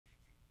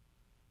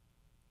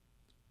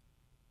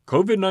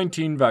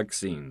COVID-19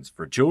 vaccines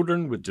for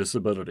children with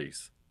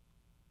disabilities.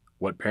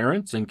 What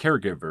parents and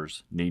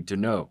caregivers need to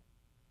know.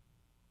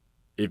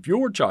 If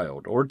your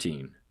child or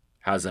teen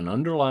has an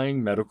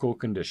underlying medical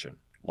condition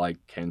like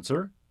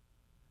cancer,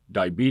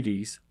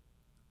 diabetes,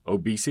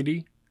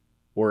 obesity,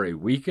 or a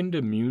weakened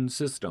immune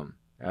system,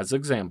 as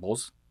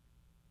examples,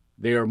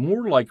 they are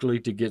more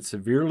likely to get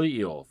severely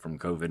ill from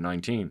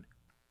COVID-19.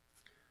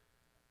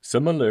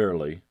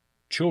 Similarly,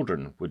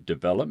 children with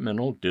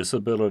developmental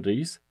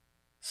disabilities,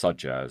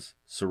 such as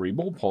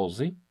cerebral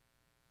palsy,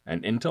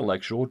 an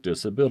intellectual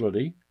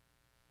disability,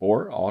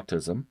 or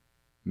autism,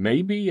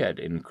 may be at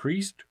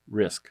increased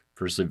risk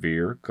for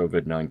severe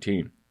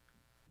COVID-19.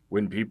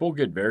 When people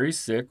get very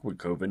sick with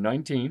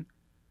COVID-19,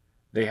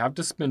 they have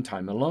to spend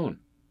time alone.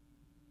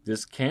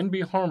 This can be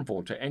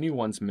harmful to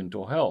anyone's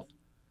mental health,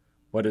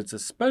 but it's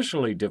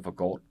especially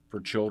difficult for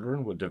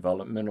children with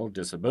developmental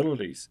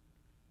disabilities.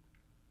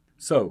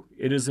 So,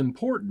 it is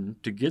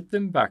important to get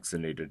them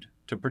vaccinated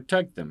to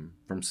protect them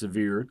from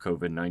severe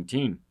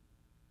COVID-19.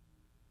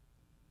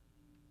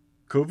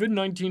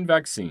 COVID-19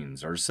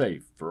 vaccines are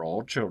safe for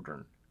all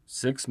children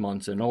 6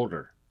 months and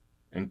older,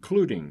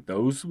 including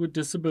those with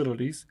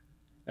disabilities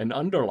and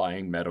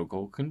underlying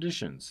medical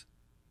conditions.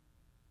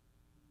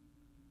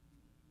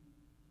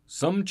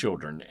 Some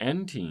children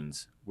and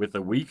teens with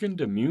a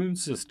weakened immune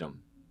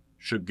system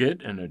should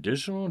get an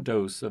additional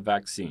dose of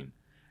vaccine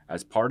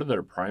as part of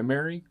their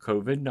primary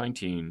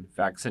COVID-19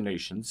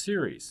 vaccination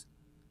series.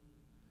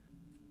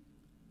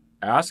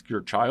 Ask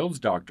your child's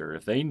doctor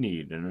if they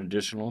need an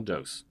additional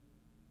dose.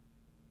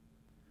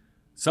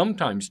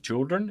 Sometimes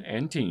children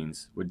and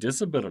teens with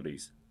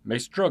disabilities may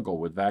struggle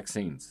with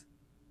vaccines,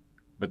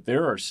 but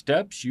there are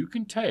steps you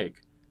can take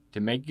to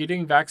make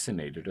getting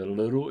vaccinated a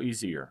little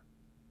easier.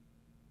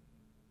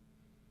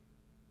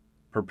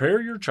 Prepare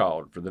your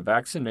child for the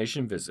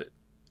vaccination visit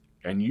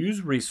and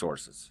use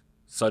resources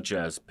such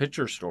as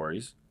picture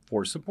stories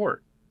for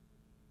support.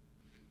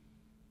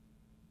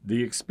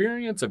 The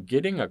experience of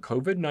getting a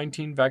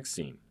COVID-19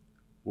 vaccine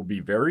will be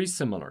very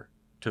similar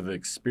to the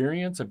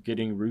experience of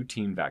getting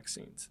routine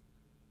vaccines.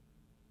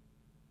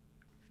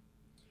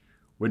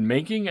 When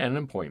making an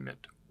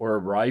appointment or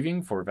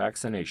arriving for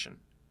vaccination,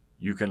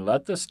 you can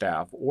let the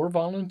staff or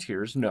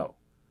volunteers know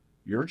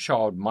your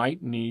child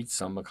might need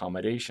some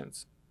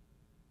accommodations.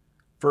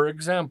 For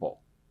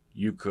example,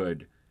 you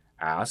could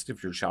ask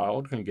if your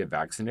child can get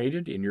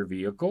vaccinated in your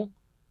vehicle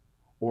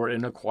or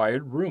in a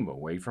quiet room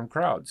away from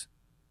crowds.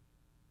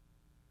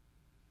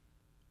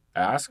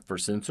 Ask for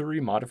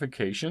sensory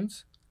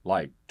modifications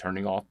like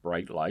turning off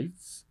bright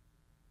lights.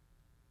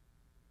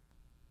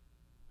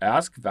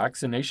 Ask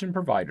vaccination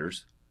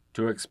providers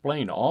to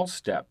explain all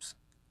steps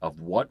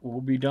of what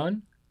will be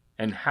done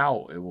and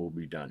how it will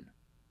be done.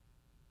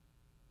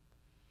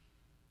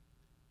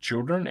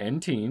 Children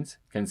and teens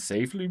can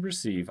safely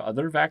receive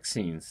other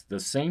vaccines the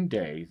same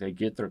day they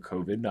get their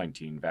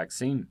COVID-19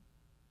 vaccine.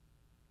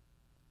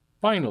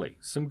 Finally,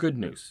 some good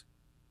news.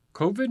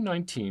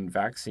 COVID-19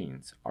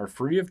 vaccines are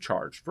free of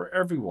charge for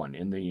everyone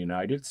in the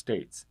United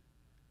States,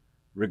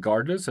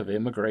 regardless of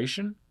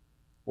immigration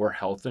or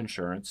health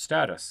insurance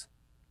status.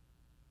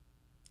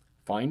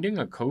 Finding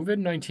a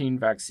COVID-19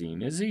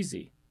 vaccine is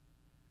easy.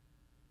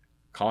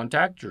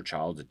 Contact your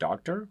child's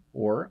doctor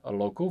or a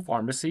local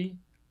pharmacy,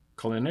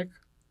 clinic,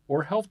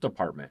 or health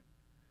department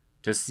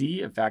to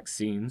see if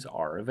vaccines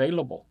are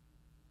available.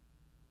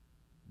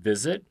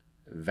 Visit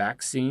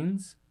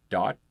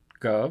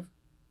vaccines.gov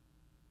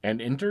and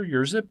enter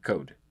your zip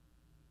code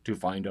to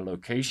find a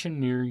location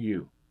near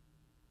you.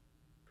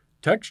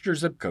 Text your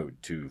zip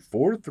code to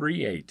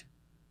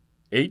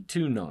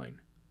 438-829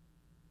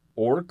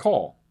 or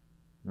call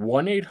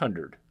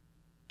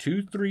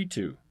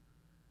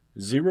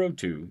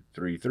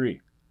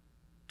 1-800-232-0233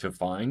 to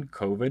find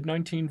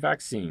COVID-19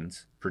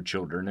 vaccines for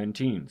children and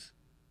teens.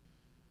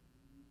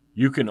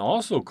 You can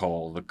also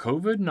call the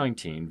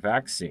COVID-19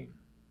 Vaccine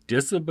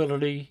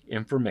Disability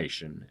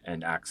Information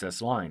and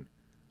Access Line,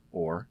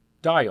 or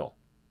DIAL.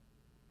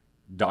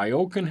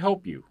 DIAL can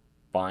help you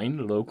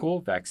find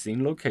local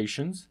vaccine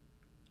locations,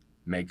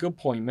 make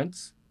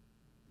appointments,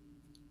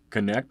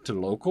 connect to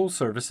local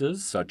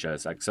services such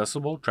as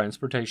accessible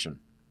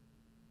transportation.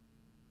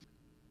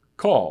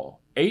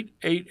 Call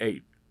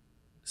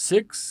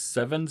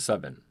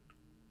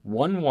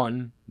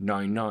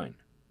 888-677-1199,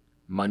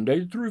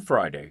 Monday through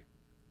Friday,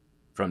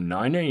 from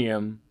 9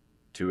 a.m.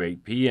 to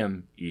 8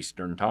 p.m.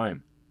 Eastern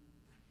Time.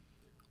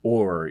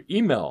 Or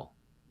email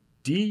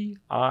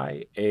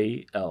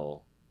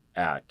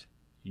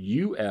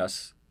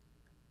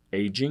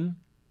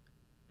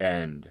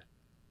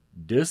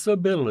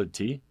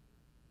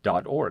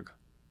dial@usagingandisability.org.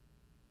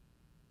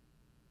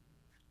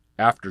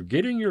 After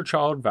getting your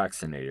child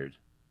vaccinated,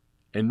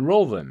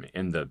 enroll them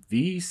in the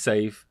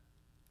vSafe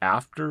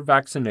After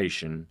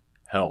Vaccination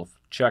Health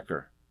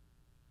Checker.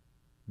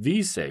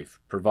 vSafe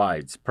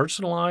provides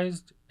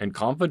personalized and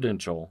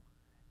confidential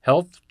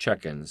health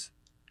check-ins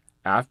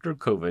after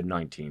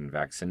COVID-19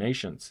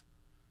 vaccinations.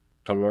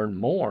 To learn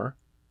more,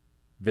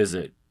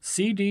 visit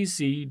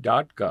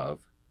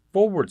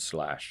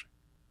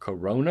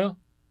cdc.gov/corona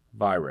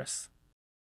virus.